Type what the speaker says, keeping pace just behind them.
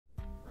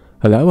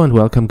Hello and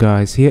welcome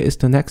guys, here is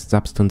the next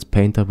Substance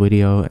Painter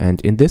video,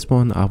 and in this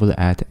one I will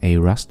add a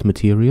rust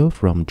material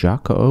from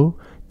Jaakko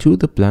to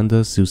the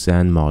Blender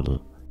Suzanne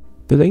model.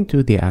 The link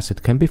to the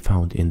asset can be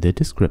found in the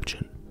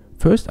description.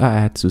 First I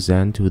add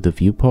Suzanne to the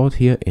viewport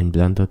here in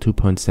Blender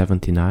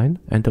 2.79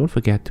 and don't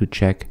forget to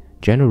check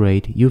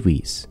Generate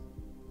UVs.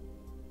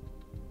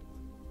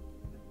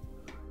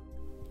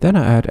 Then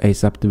I add a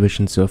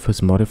subdivision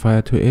surface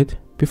modifier to it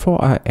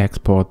before I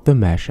export the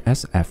mesh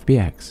as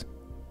FBX.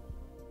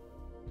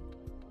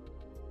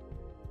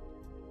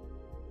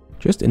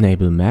 Just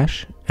enable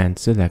Mesh and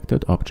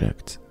Selected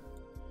Objects.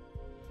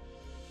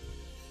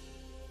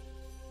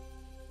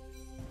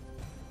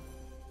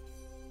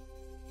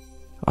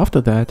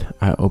 After that,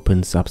 I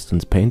open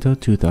Substance Painter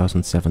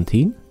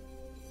 2017,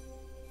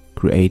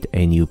 create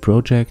a new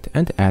project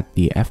and add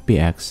the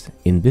FBX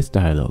in this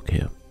dialog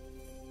here.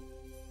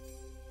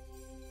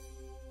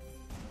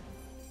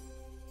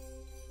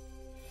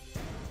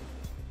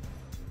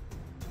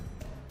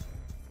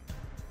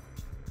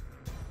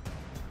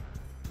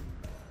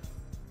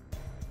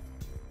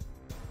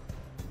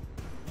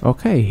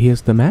 Okay,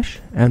 here's the mesh,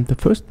 and the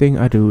first thing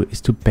I do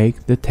is to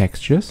bake the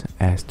textures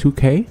as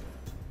 2K,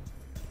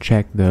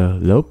 check the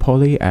low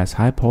poly as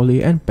high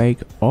poly and bake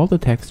all the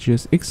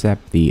textures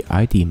except the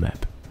ID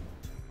map.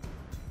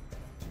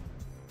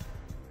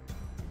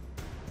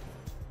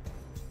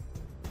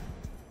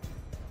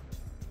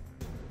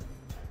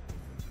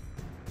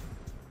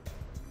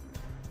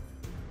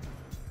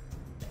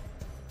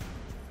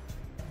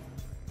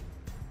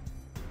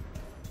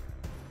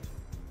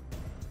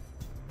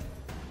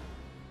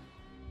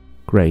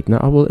 Great, now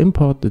I will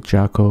import the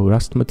Jaakko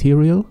rust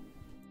material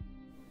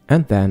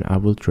and then I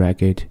will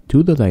drag it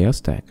to the layer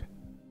stack.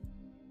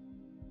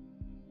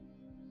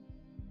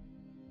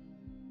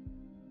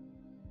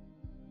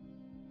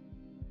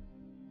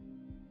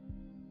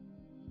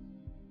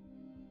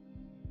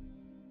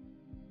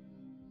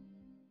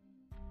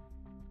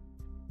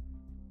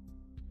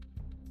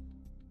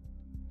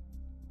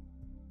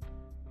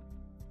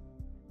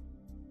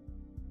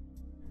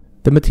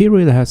 The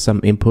material has some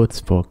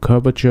inputs for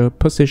curvature,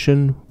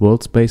 position,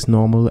 world space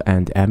normal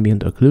and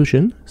ambient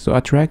occlusion, so I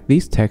drag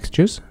these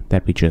textures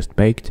that we just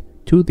baked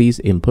to these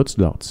input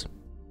slots.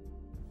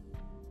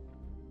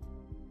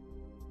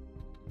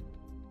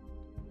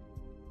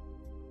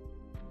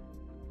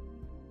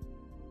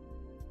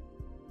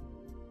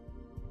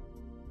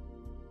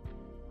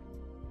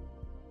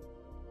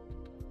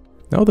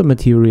 Now the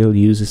material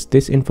uses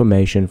this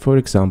information, for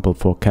example,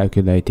 for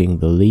calculating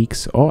the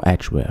leaks or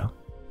edge wear.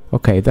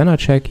 Okay, then I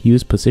check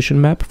Use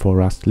Position Map for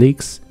rust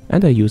leaks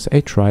and I use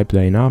a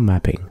triplanar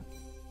mapping.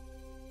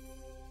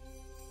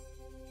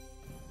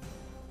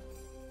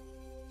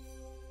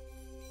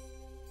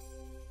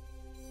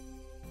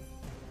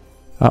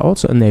 I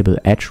also enable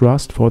Edge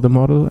Rust for the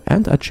model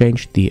and I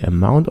change the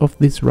amount of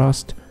this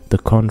rust, the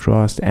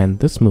contrast and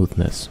the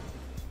smoothness.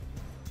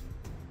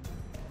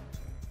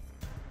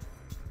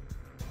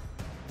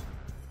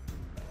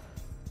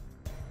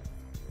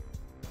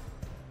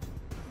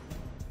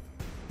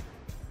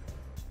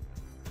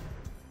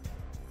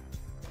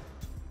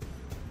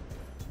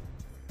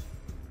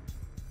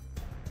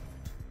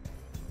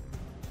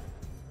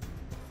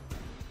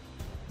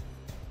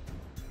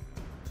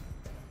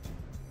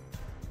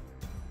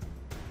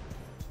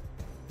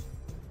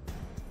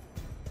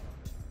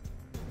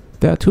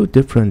 There are two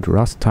different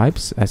rust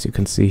types, as you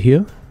can see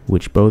here,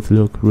 which both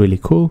look really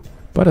cool,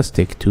 but I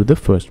stick to the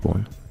first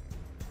one.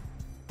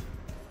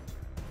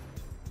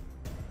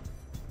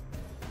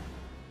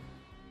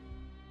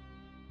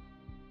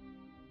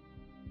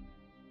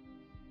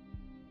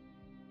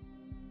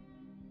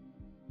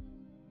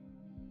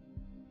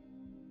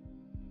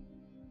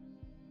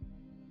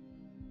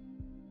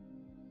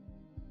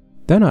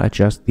 Then I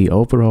adjust the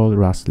overall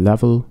rust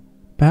level,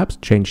 perhaps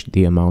change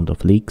the amount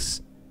of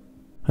leaks,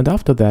 and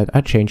after that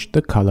I changed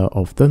the color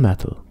of the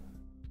metal.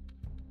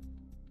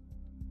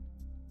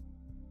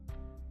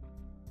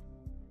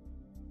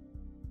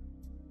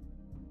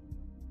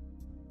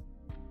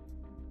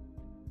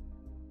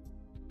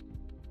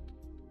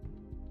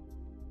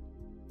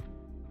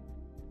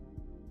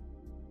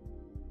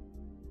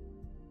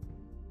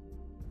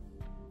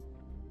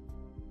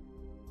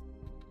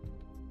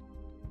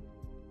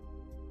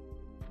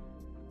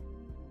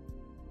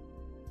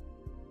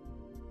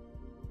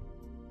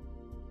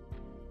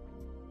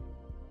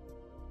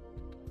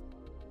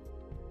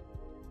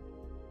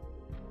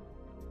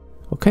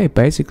 Okay,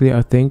 basically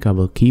I think I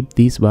will keep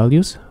these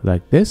values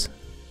like this.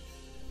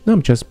 Now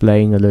I'm just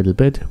playing a little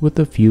bit with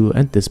the view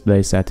and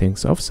display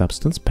settings of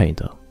Substance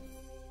Painter.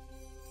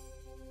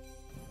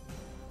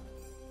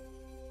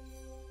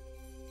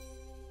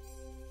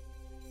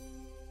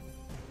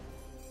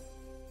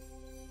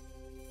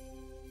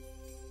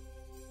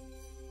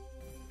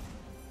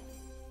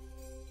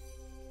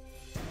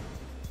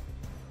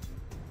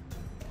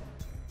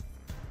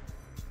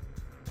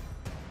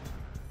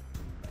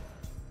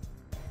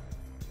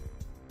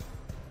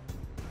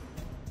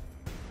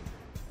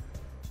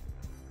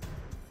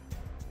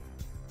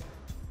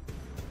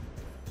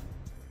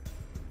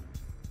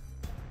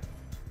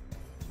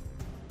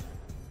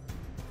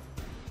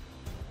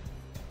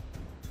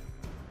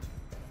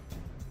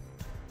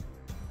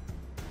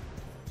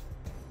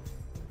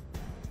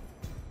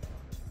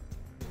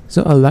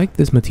 So I like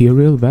this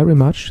material very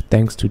much,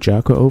 thanks to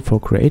Jaakko for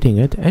creating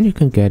it, and you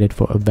can get it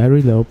for a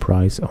very low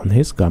price on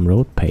his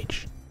Gumroad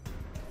page.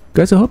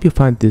 Guys, I hope you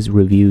find this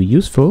review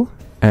useful,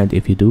 and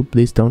if you do,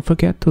 please don't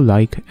forget to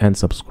like and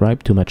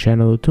subscribe to my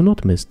channel to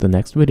not miss the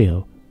next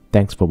video.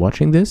 Thanks for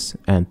watching this,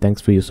 and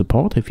thanks for your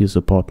support if you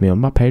support me on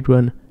my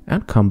Patreon,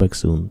 and come back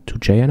soon to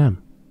JNM.